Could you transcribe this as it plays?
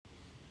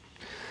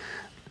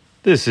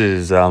This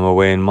is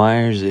Wayne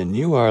Myers, and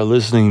you are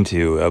listening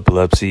to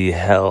Epilepsy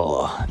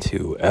Hell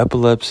to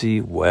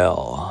Epilepsy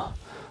Well.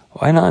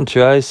 Why not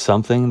try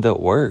something that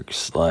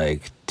works,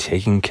 like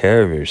taking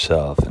care of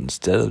yourself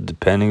instead of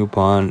depending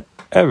upon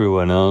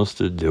everyone else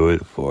to do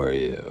it for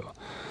you?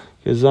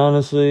 Because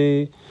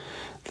honestly,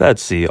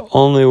 that's the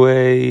only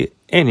way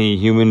any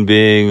human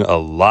being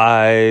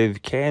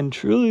alive can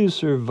truly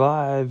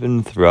survive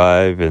and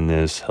thrive in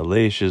this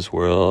hellacious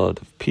world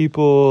of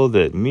people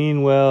that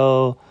mean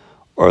well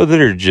or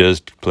that are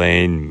just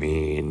plain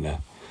mean.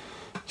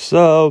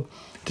 So,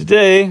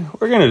 today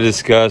we're going to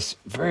discuss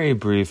very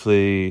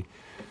briefly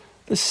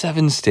the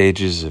 7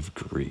 stages of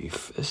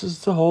grief. This is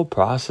the whole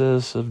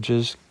process of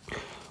just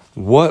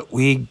what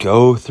we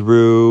go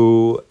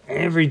through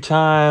every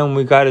time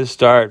we got to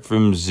start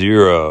from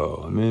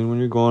zero. I mean, when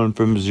you're going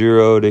from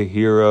zero to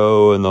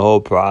hero and the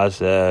whole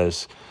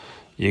process,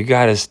 you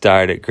got to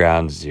start at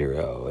ground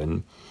zero.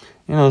 And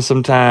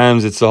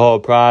sometimes it's the whole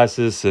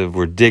process of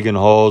we're digging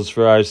holes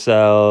for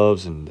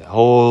ourselves, and the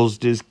holes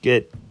just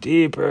get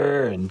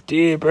deeper and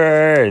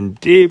deeper and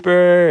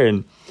deeper,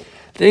 and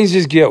things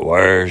just get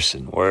worse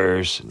and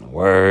worse and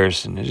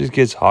worse, and it just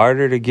gets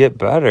harder to get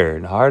better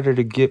and harder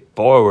to get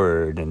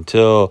forward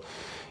until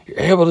you're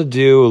able to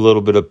do a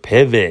little bit of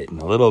pivot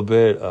and a little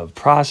bit of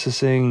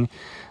processing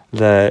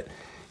that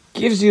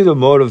gives you the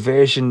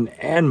motivation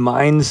and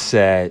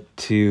mindset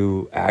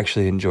to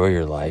actually enjoy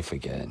your life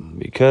again.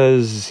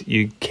 Because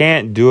you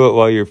can't do it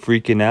while you're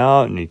freaking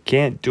out, and you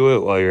can't do it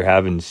while you're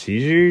having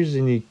seizures,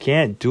 and you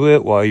can't do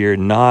it while you're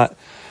not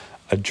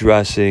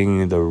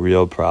addressing the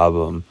real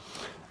problem.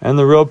 And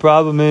the real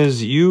problem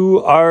is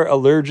you are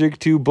allergic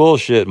to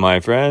bullshit, my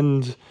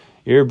friend.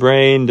 Your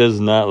brain does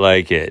not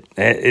like it.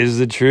 That is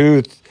the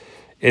truth.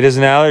 It is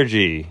an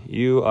allergy.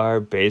 You are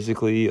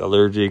basically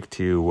allergic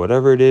to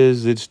whatever it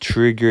is that's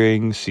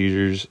triggering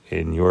seizures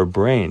in your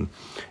brain.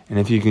 And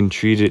if you can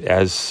treat it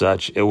as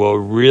such, it will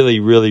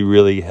really, really,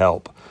 really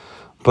help.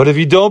 But if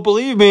you don't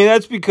believe me,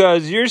 that's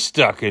because you're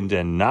stuck in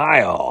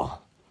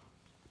denial.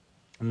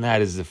 And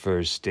that is the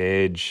first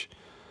stage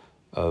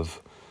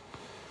of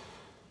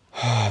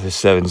the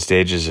 7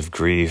 stages of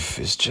grief.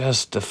 Is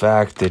just the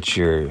fact that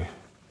you're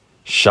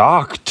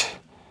shocked.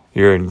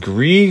 You're in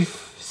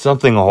grief.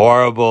 Something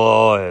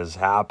horrible has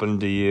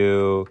happened to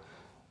you,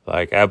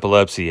 like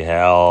epilepsy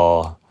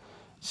hell,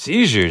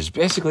 seizures.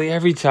 Basically,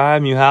 every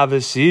time you have a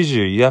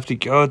seizure, you have to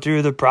go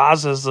through the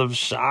process of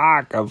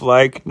shock of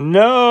like,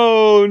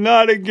 no,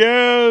 not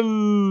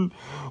again.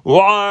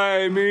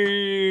 Why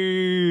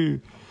me?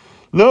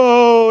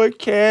 No, I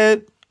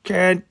can't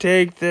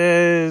take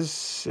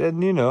this.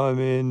 And,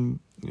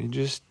 you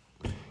just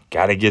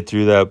got to get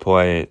through that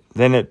point.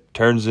 Then it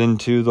turns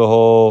into the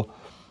whole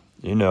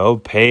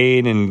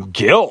pain and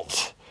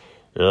guilt.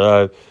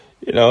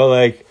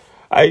 Like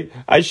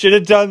I should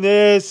have done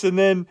this, and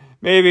then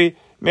maybe,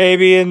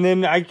 and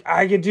then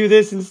I could do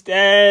this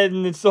instead.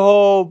 And it's the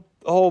whole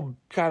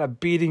kind of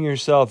beating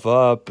yourself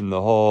up, and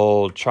the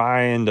whole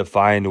trying to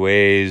find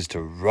ways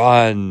to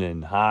run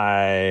and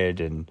hide,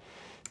 and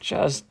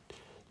just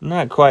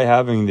not quite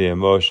having the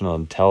emotional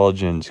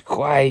intelligence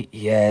quite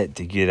yet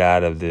to get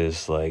out of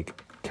this,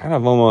 like, kind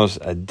of almost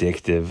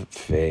addictive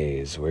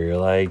phase where you're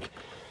like,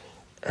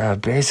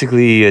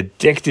 basically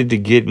addicted to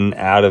getting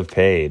out of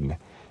pain.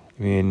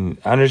 I mean,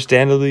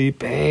 understandably,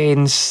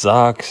 pain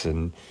sucks,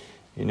 and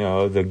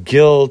the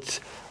guilt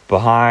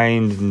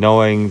behind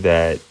knowing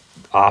that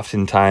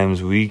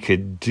oftentimes we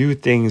could do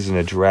things and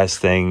address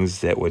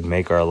things that would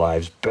make our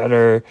lives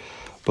better,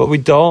 but we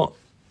don't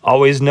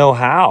always know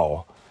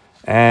how.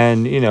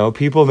 And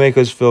people make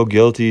us feel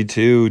guilty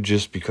too,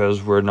 just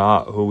because we're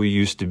not who we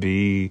used to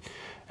be,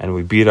 and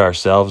we beat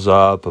ourselves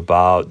up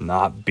about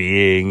not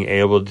being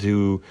able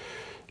to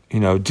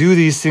do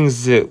these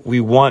things that we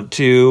want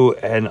to,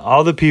 and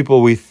all the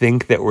people we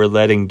think that we're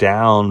letting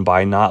down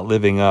by not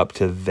living up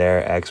to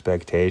their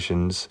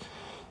expectations,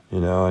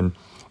 and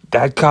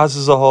that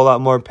causes a whole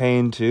lot more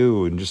pain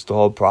too. And just the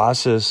whole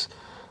process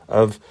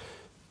of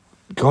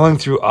going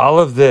through all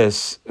of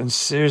this. And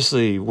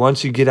seriously,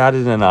 once you get out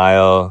of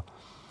denial,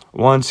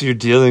 once you're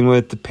dealing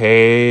with the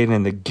pain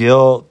and the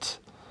guilt,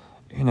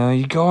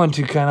 you go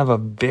into kind of a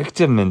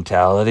victim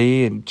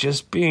mentality and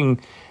just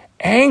being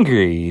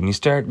angry, and you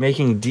start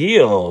making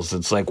deals.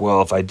 It's like,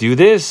 well, if I do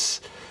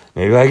this,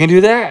 maybe I can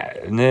do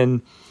that. And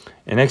then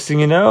the next thing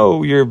you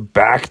know, you're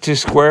back to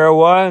square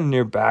one.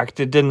 You're back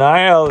to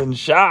denial and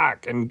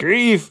shock and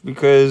grief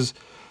because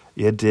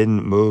you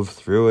didn't move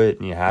through it,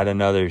 and you had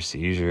another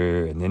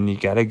seizure. And then you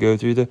got to go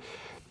through the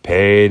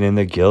pain and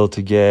the guilt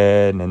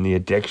again, and the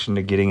addiction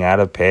to getting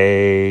out of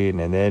pain.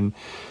 And then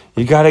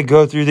you got to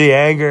go through the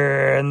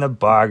anger and the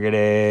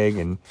bargaining.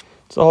 And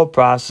it's the whole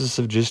process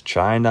of just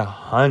trying to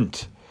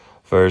hunt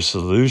for a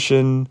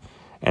solution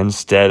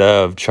instead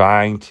of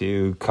trying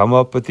to come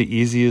up with the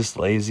easiest,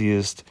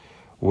 laziest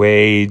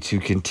way to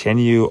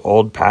continue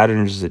old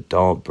patterns that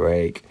don't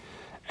break.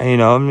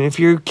 And if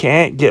you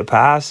can't get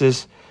past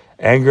this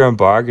anger and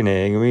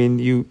bargaining,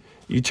 you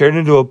turn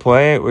into a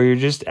point where you're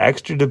just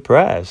extra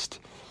depressed.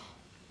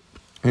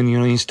 And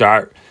you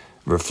start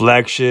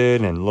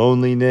reflection and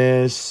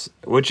loneliness,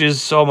 which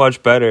is so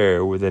much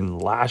better than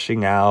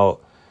lashing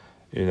out,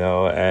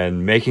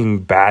 and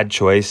making bad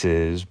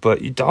choices.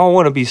 But you don't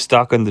want to be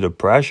stuck in the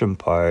depression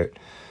part.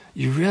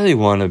 You really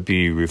want to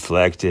be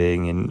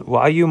reflecting. And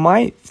while you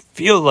might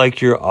feel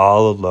like you're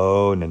all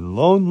alone and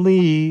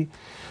lonely,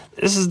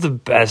 this is the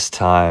best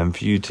time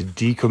for you to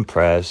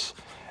decompress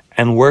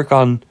and work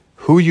on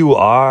who you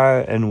are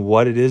and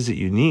what it is that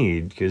you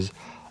need. Because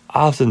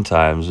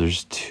oftentimes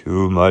there's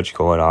too much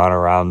going on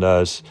around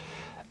us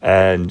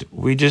and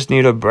we just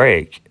need a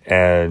break.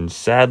 And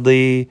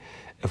sadly,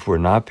 if we're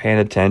not paying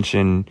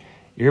attention,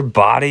 your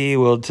body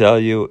will tell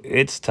you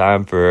it's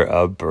time for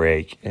a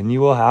break, and you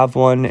will have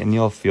one and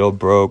you'll feel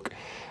broke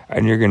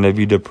and you're going to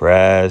be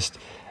depressed,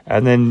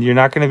 and then you're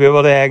not going to be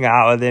able to hang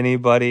out with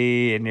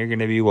anybody and you're going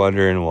to be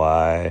wondering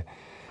why.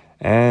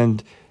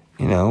 And,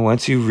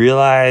 once you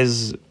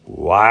realize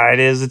why it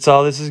is it's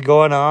all this is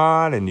going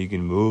on, and you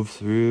can move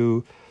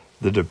through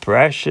the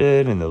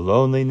depression and the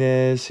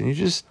loneliness, and you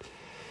just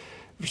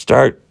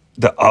start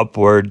the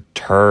upward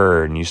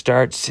turn. You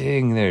start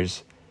seeing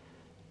there's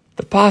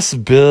the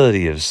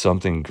possibility of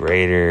something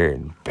greater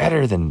and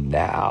better than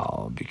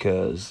now,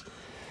 because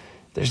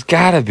there's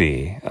gotta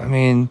be.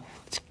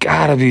 It's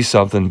gotta be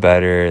something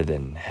better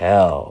than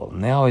hell.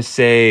 And they always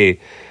say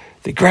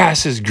the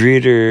grass is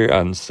greener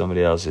on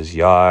somebody else's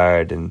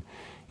yard. And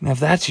if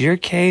that's your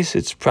case,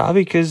 it's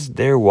probably because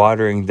they're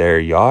watering their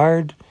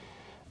yard,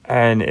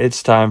 and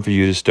it's time for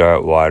you to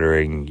start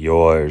watering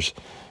yours.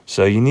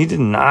 So you need to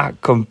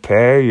not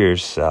compare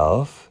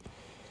yourself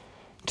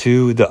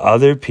to the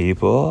other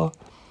people.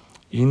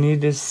 You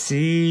need to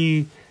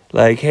see,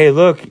 hey,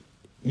 look,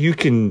 you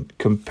can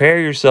compare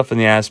yourself in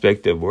the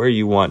aspect of where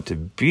you want to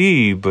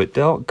be, but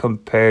don't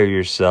compare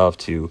yourself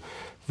to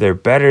they're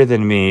better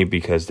than me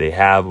because they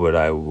have what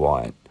I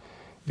want.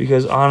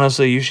 Because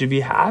honestly, you should be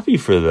happy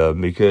for them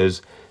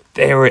because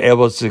they were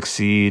able to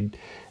succeed.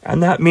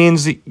 And that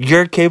means that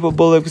you're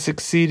capable of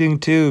succeeding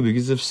too,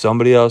 because if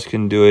somebody else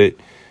can do it,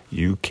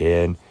 you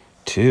can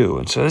too.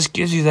 And so this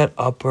gives you that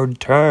upward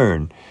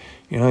turn.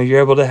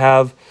 You're able to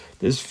have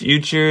this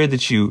future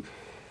that you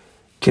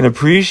can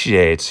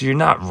appreciate. So you're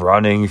not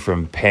running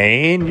from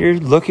pain. You're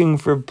looking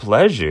for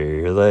pleasure.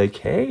 You're like,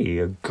 hey,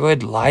 a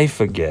good life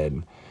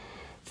again.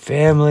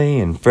 Family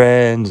and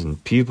friends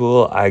and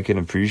people I can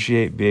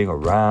appreciate being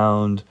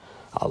around.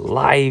 A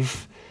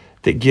life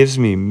that gives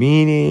me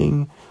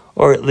meaning,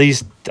 or at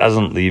least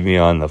doesn't leave me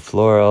on the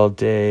floor all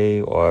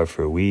day or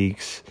for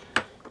weeks.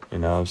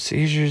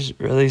 Seizures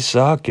really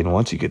suck. And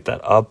once you get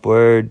that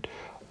upward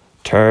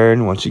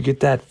turn, once you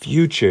get that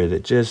future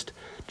that just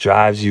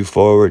drives you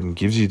forward and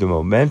gives you the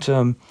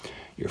momentum,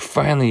 you're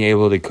finally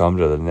able to come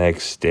to the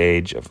next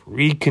stage of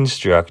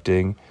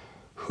reconstructing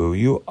who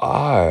you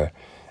are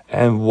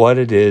and what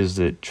it is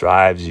that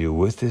drives you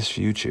with this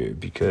future.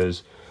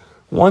 Because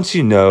once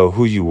you know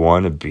who you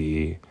want to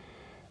be,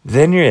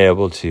 then you're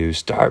able to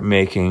start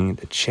making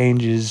the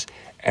changes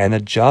and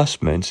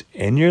adjustments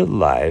in your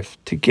life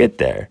to get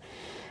there.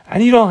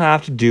 And you don't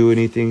have to do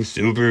anything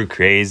super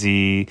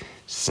crazy,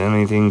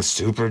 anything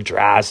super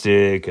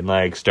drastic,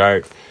 and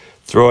start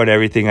throwing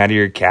everything out of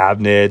your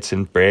cabinets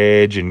and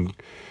fridge and,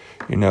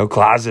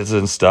 closets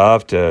and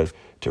stuff to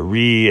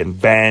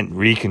reinvent,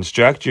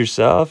 reconstruct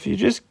yourself. You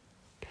just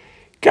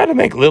got to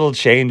make little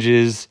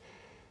changes,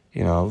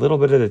 a little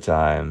bit at a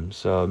time.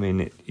 So,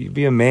 you'd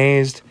be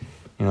amazed,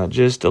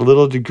 just a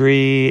little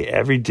degree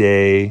every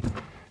day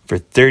for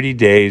 30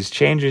 days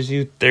changes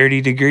you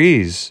 30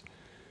 degrees.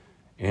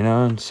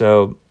 And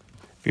so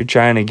if you're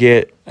trying to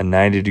get a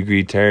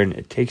 90-degree turn,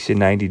 it takes you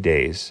 90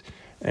 days.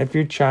 And if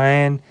you're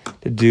trying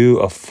to do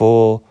a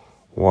full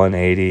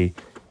 180,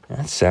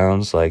 that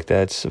sounds like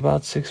that's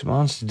about 6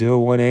 months to do a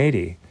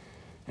 180.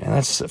 And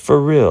that's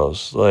for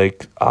reals.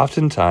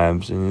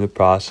 Oftentimes in the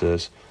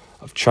process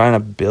of trying to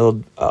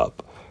build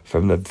up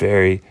from the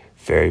very,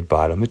 very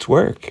bottom, it's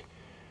work.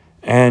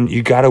 And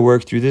you got to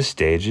work through the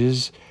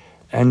stages,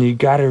 and you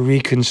got to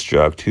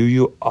reconstruct who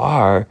you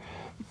are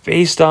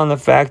based on the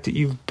fact that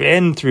you've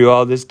been through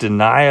all this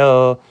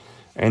denial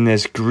and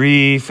this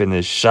grief and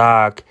this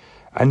shock,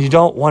 and you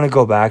don't want to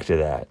go back to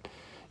that.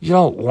 You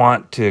don't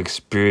want to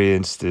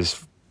experience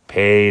this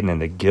pain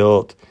and the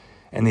guilt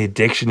and the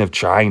addiction of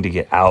trying to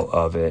get out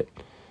of it.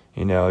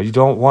 You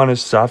don't want to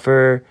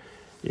suffer,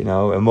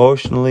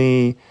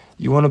 emotionally.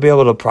 You want to be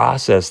able to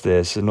process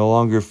this and no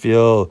longer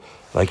feel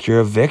like you're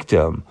a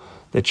victim,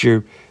 that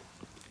you're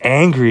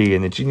angry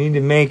and that you need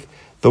to make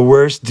the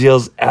worst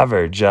deals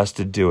ever just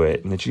to do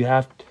it, and that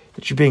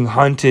you're being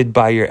hunted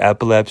by your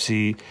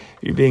epilepsy,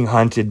 you're being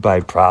hunted by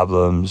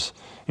problems,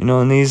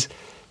 and these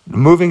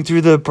moving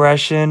through the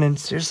depression. And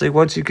seriously,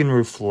 once you can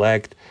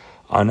reflect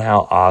on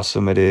how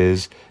awesome it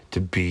is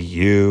to be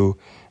you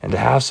and to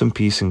have some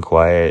peace and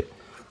quiet,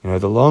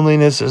 the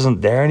loneliness isn't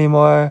there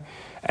anymore,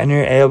 and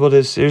you're able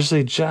to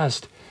seriously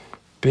just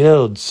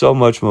build so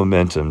much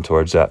momentum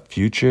towards that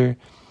future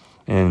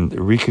and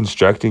the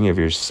reconstructing of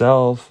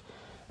yourself.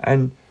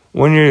 And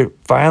when you're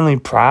finally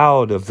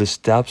proud of the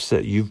steps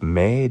that you've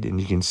made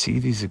and you can see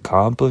these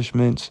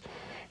accomplishments,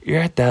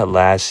 you're at that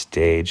last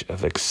stage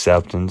of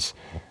acceptance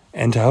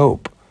and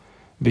hope,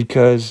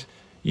 because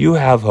you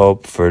have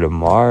hope for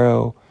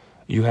tomorrow,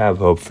 you have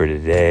hope for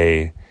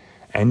today,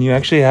 and you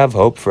actually have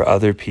hope for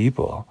other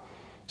people.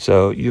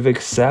 So you've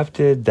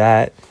accepted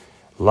that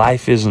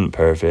life isn't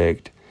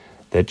perfect,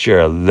 that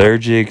you're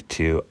allergic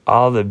to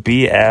all the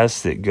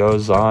BS that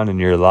goes on in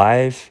your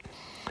life,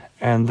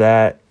 and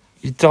that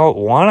you don't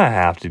want to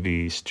have to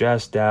be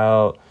stressed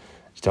out,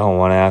 you don't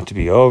want to have to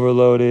be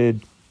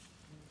overloaded,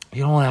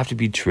 you don't want to have to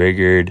be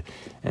triggered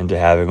into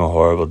having a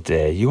horrible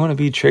day. You want to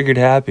be triggered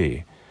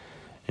happy.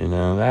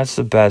 That's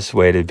the best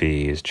way to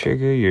be, is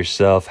trigger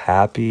yourself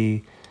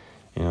happy.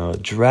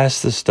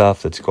 Address the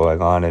stuff that's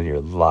going on in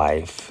your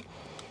life.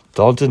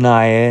 Don't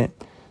deny it.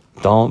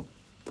 Don't,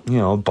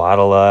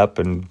 bottle up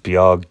and be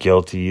all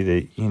guilty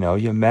that,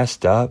 you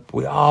messed up.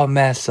 We all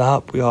mess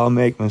up. We all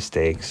make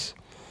mistakes.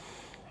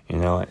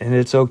 And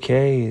it's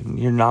okay.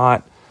 You're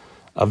not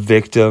a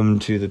victim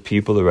to the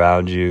people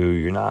around you.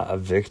 You're not a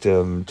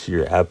victim to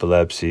your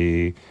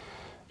epilepsy.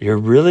 You're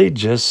really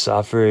just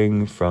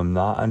suffering from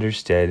not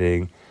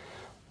understanding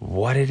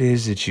what it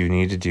is that you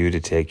need to do to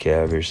take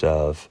care of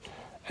yourself.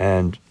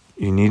 And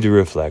you need to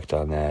reflect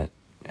on that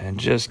and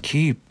just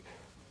keep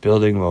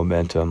building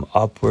momentum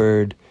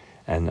upward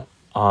and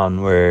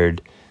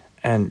onward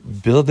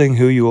and building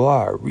who you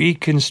are.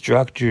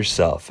 Reconstruct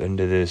yourself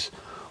into this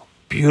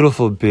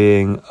beautiful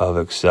being of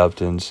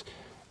acceptance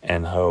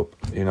and hope.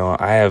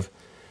 I have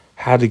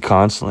had to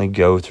constantly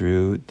go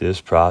through this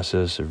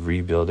process of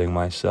rebuilding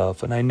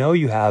myself, and I know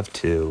you have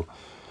too.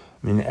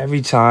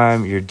 Every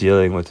time you're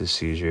dealing with a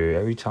seizure,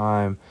 every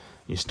time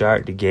you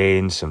start to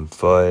gain some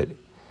foot,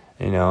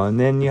 and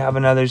then you have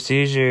another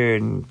seizure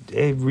and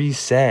it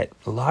reset.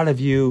 A lot of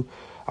you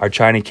are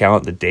trying to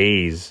count the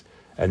days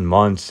and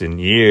months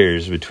and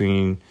years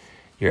between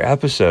your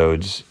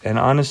episodes. And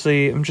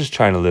honestly, I'm just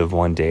trying to live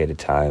one day at a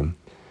time.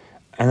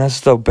 And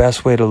that's the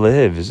best way to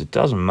live. Is it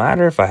doesn't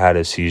matter if I had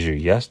a seizure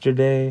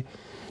yesterday.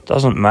 It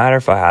doesn't matter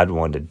if I had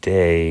one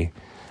today.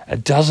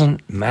 It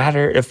doesn't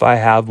matter if I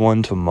have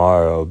one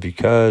tomorrow,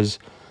 because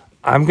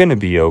I'm going to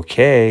be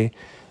okay,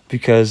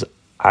 because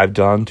I've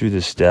gone through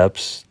the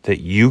steps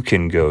that you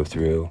can go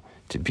through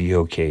to be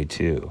okay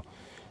too.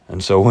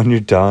 And so when you're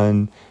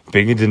done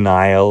being in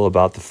denial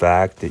about the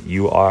fact that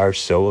you are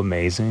so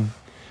amazing,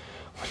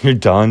 when you're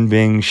done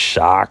being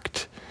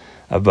shocked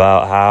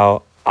about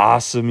how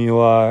awesome you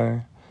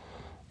are,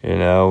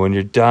 when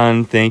you're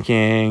done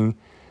thinking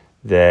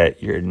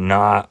that you're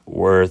not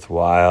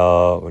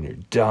worthwhile, when you're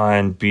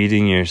done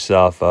beating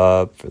yourself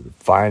up for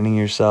finding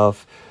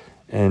yourself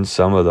in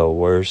some of the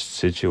worst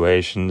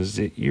situations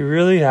that you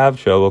really have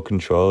trouble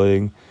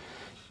controlling,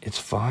 it's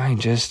fine.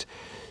 Just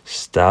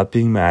stop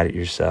being mad at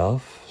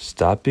yourself.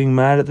 Stop being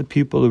mad at the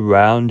people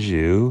around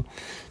you.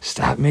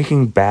 Stop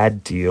making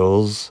bad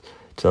deals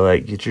to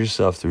get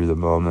yourself through the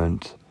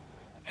moment.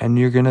 And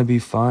you're going to be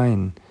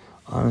fine.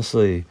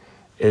 Honestly,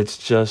 it's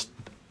just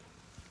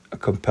a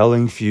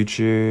compelling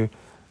future,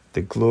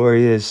 the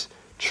glorious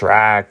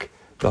track,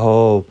 the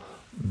whole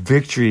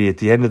victory at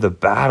the end of the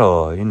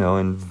battle,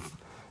 and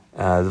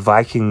the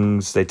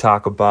Vikings, they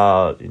talk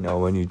about,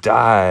 when you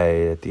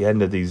die at the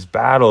end of these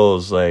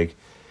battles,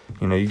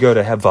 you go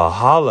to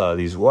Valhalla.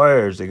 These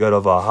warriors, they go to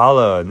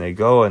Valhalla and they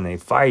go and they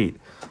fight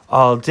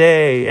all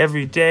day,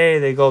 every day.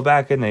 They go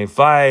back and they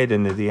fight.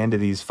 And at the end of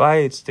these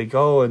fights, they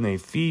go and they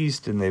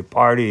feast and they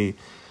party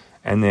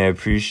and they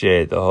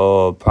appreciate the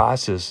whole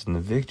process and the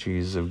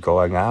victories of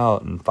going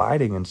out and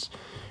fighting. And,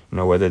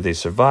 whether they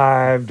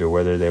survived or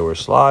whether they were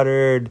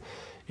slaughtered,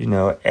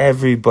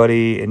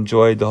 everybody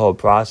enjoyed the whole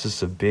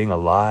process of being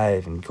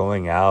alive and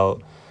going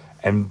out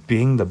and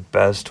being the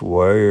best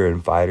warrior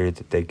and fighter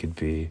that they could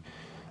be.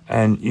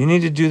 And you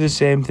need to do the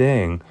same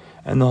thing.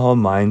 And the whole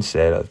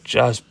mindset of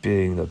just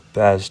being the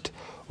best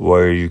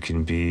warrior you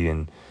can be,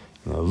 and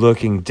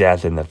looking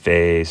death in the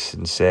face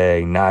and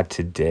saying, not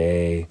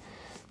today.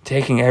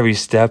 Taking every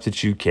step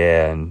that you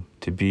can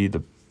to be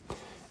the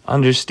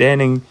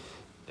understanding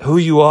who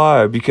you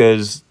are,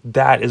 because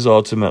that is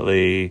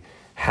ultimately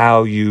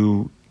how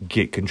you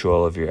get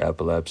control of your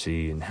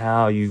epilepsy and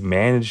how you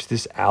manage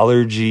this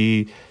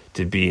allergy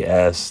to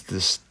BS,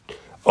 this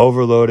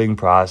overloading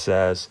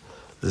process,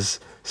 this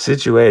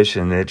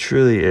situation that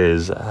truly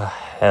is a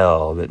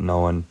hell that no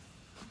one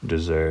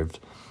deserved.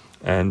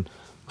 And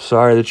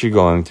sorry that you're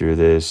going through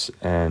this,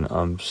 and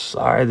I'm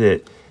sorry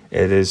that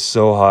it is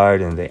so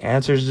hard and the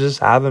answers just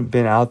haven't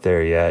been out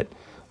there yet,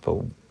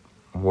 but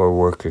we're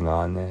working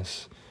on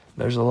this.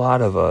 There's a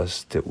lot of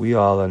us that we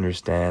all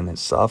understand that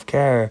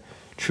self-care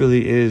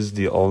truly is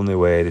the only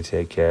way to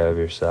take care of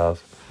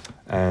yourself.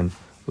 And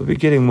we'll be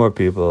getting more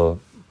people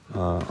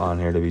on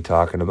here to be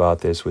talking about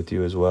this with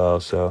you as well.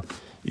 So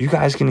you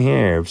guys can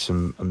hear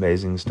some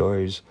amazing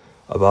stories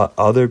about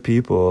other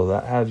people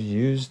that have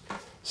used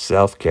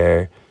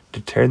self-care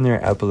to turn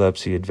their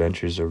epilepsy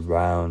adventures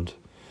around.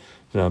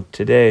 So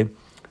today,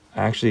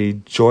 I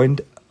actually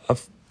joined a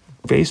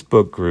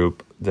Facebook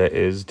group that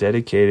is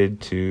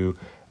dedicated to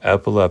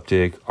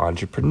epileptic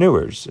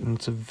entrepreneurs. And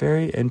it's a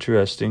very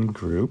interesting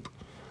group.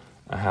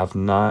 I have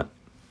not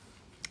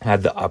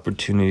had the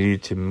opportunity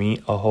to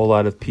meet a whole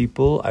lot of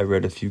people. I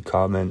read a few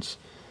comments,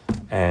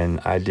 and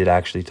I did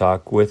actually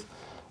talk with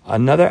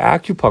another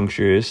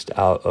acupuncturist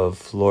out of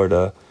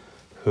Florida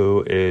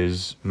who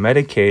is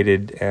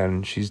medicated,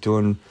 and she's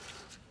doing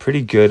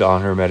pretty good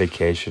on her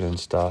medication and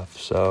stuff.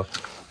 So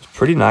it's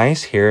pretty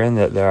nice hearing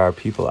that there are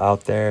people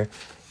out there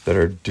that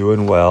are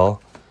doing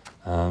well.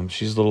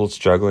 She's a little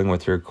struggling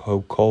with her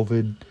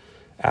COVID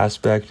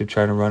aspect of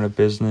trying to run a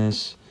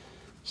business.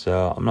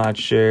 So I'm not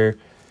sure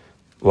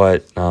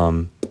what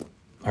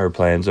her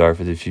plans are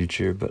for the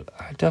future, but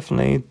I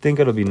definitely think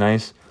it'll be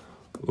nice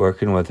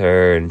working with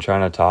her and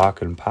trying to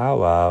talk and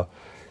powwow.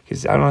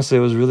 Because honestly,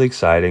 it was really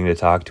exciting to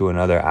talk to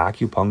another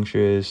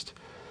acupuncturist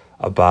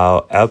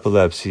about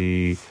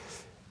epilepsy,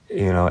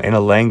 in a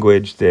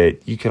language that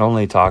you can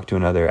only talk to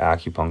another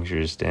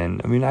acupuncturist in.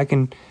 I mean, I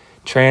can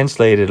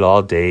translate it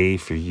all day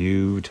for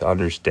you to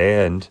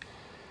understand,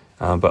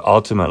 but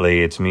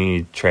ultimately it's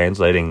me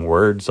translating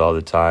words all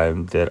the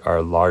time that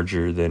are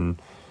larger than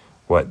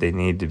what they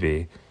need to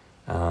be.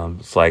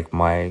 It's like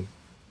my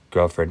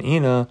girlfriend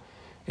Ina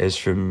is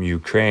from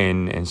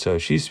Ukraine, and so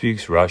she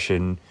speaks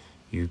Russian,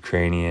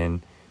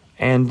 Ukrainian,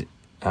 and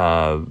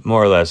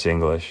more or less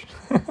English.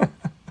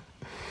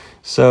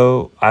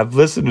 So I've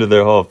listened to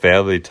their whole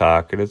family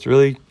talk, and it's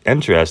really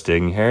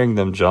interesting hearing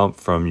them jump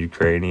from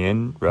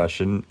Ukrainian,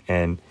 Russian,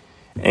 and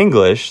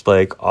English,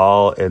 like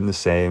all in the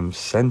same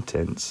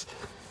sentence.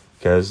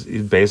 Because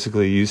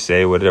basically you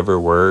say whatever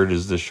word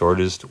is the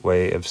shortest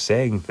way of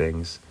saying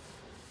things.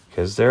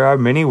 Because there are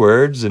many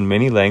words in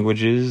many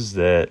languages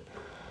that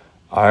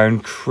are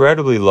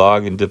incredibly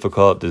long and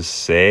difficult to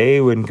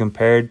say when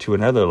compared to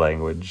another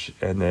language,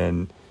 and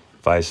then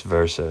vice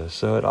versa.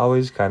 So it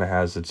always kind of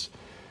has its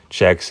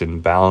checks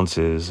and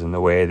balances in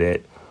the way that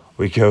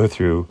we go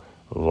through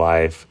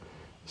life.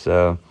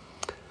 So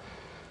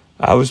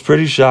I was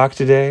pretty shocked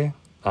today.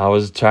 I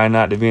was trying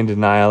not to be in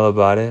denial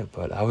about it,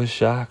 but I was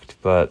shocked.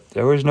 But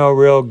there was no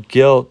real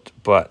guilt,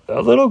 but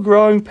a little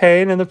growing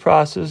pain in the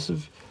process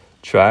of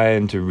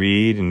trying to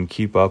read and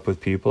keep up with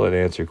people and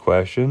answer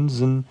questions.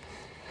 And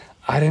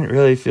I didn't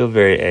really feel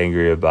very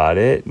angry about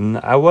it. And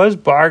I was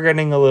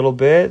bargaining a little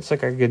bit. It's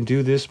like I can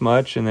do this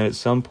much, and then at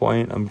some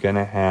point I'm going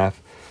to have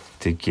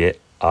to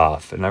get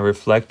off. And I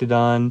reflected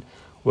on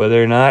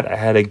whether or not I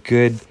had a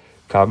good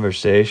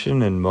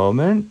conversation and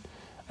moment,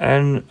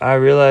 and I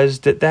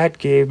realized that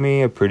gave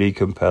me a pretty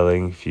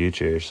compelling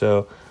future.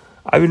 So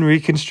I've been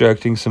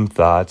reconstructing some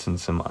thoughts and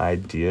some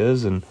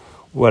ideas and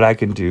what I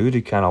can do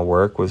to kind of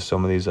work with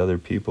some of these other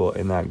people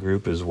in that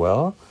group as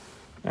well.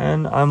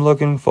 And I'm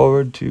looking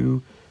forward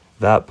to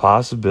that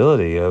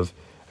possibility of,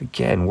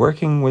 again,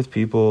 working with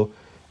people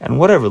and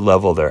whatever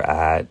level they're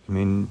at. I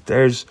mean,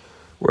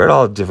 we're at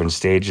all different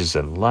stages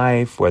in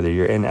life, whether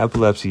you're in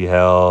epilepsy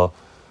hell,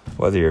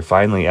 whether you're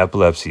finally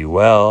epilepsy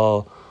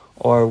well,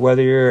 or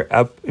whether you're,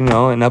 an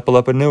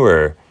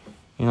epilepreneur.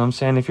 You know what I'm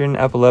saying? If you're an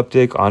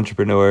epileptic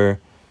entrepreneur,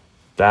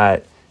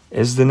 that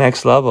is the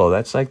next level.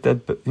 That's like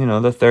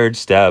the third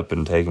step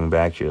in taking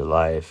back your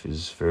life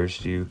is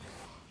first you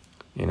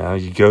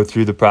go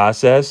through the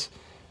process,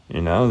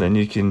 then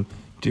you can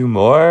do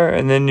more,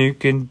 and then you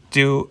can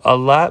do a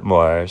lot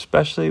more,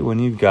 especially when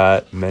you've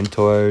got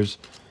mentors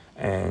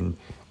and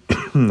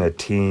a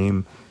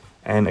team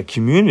and a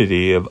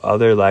community of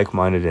other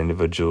like-minded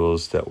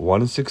individuals that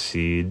want to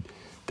succeed,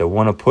 that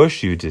want to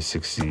push you to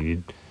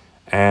succeed,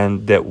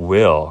 and that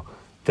will.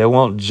 They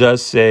won't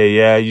just say,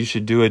 yeah, you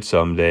should do it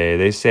someday.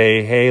 They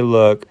say, hey,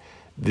 look,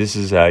 this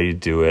is how you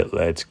do it.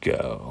 Let's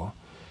go.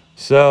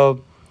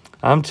 So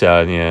I'm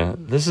telling you,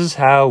 this is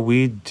how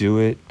we do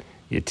it.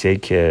 You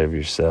take care of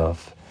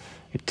yourself.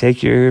 You take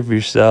care of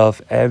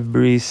yourself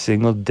every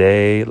single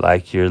day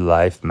like your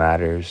life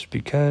matters,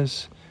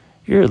 because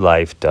your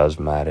life does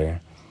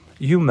matter.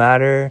 You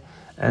matter,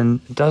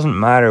 and it doesn't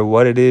matter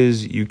what it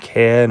is you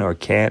can or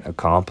can't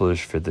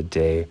accomplish for the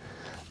day.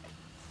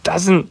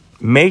 Doesn't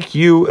make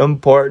you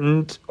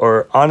important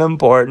or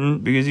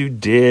unimportant because you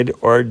did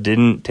or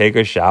didn't take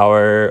a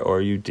shower,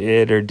 or you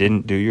did or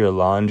didn't do your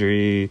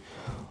laundry,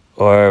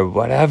 or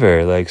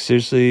whatever. Like,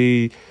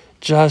 seriously,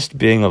 just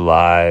being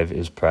alive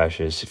is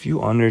precious. If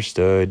you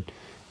understood,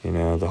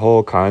 the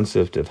whole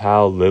concept of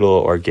how little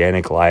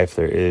organic life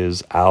there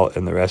is out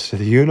in the rest of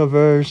the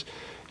universe,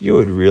 you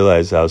would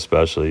realize how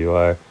special you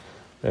are.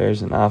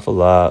 There's an awful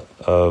lot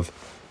of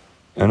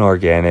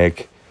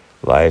inorganic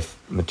life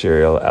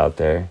material out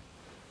there.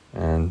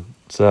 And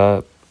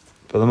so,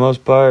 for the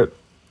most part,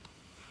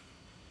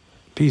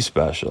 be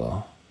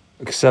special.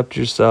 Accept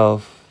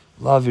yourself.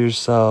 Love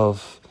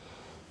yourself.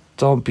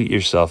 Don't beat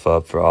yourself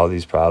up for all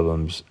these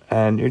problems.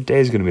 And your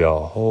day's going to be a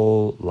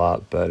whole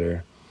lot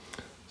better.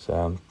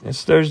 So,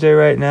 it's Thursday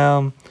right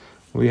now.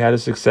 We had a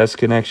success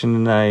connection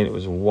tonight. It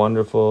was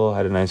wonderful.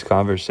 Had a nice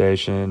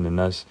conversation. A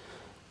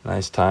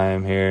nice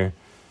time here.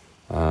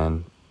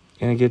 Going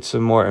to get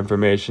some more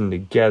information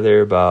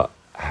together about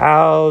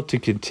how to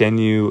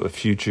continue a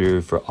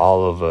future for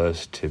all of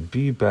us to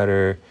be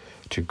better,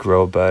 to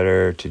grow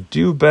better, to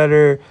do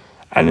better,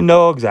 and to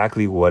know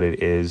exactly what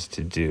it is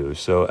to do.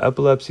 So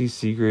Epilepsy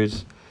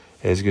Secrets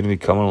is going to be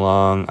coming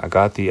along. I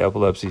got the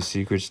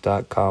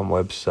epilepsysecrets.com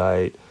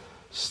website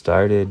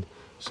started,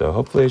 so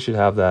hopefully I should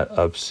have that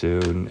up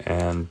soon,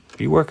 and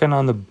be working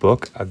on the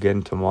book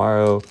again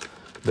tomorrow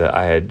that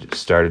I had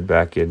started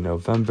back in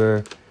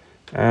November.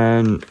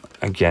 And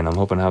again, I'm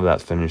hoping to have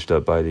that finished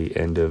up by the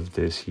end of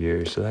this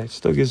year, so that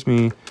still gives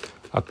me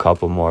a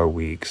couple more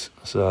weeks.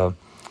 So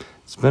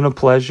it's been a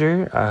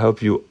pleasure. I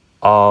hope you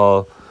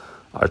all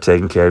are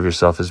taking care of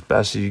yourself as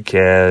best as you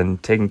can,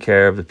 taking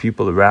care of the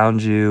people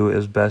around you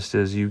as best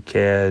as you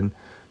can,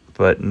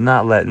 but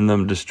not letting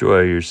them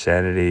destroy your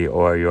sanity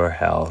or your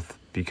health,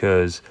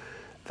 because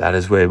that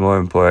is way more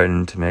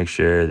important, to make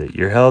sure that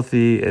you're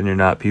healthy and you're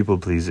not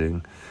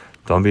people-pleasing.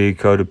 Don't be a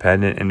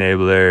codependent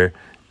enabler.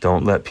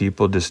 Don't let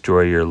people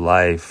destroy your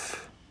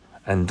life,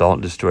 and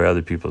don't destroy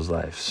other people's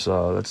lives.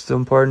 So that's the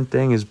important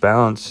thing, is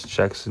balance,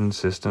 checks and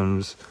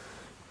systems,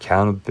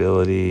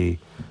 accountability,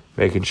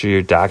 making sure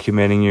you're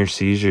documenting your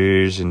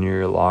seizures and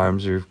your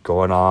alarms are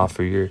going off,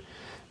 or your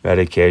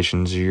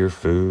medications, or your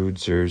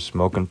foods, or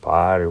smoking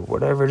pot, or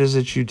whatever it is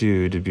that you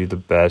do to be the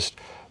best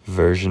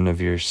version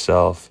of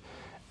yourself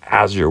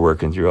as you're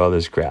working through all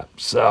this crap.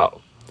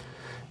 So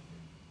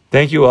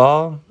thank you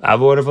all.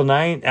 Have a wonderful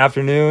night,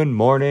 afternoon,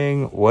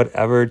 morning,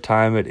 whatever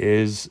time it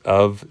is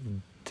of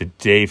the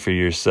day for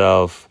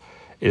yourself.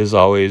 It is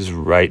always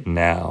right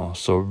now.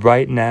 So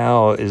right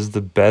now is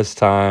the best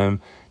time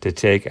to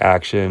take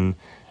action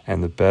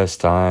and the best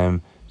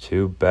time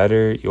to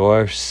better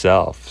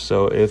yourself.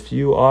 So if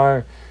you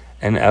are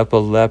an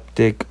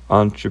epileptic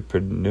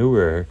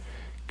entrepreneur,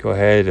 go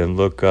ahead and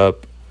look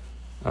us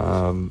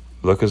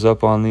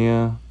up on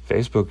the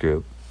Facebook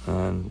group,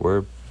 and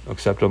we're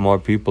accepting more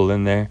people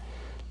in there.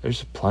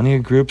 There's plenty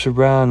of groups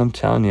around. I'm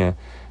telling you,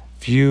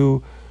 if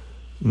you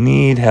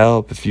need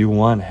help, if you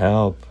want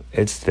help,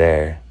 it's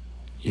there.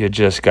 You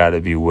just got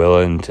to be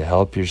willing to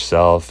help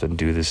yourself and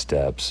do the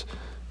steps.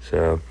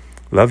 So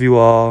love you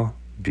all.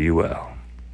 Be well.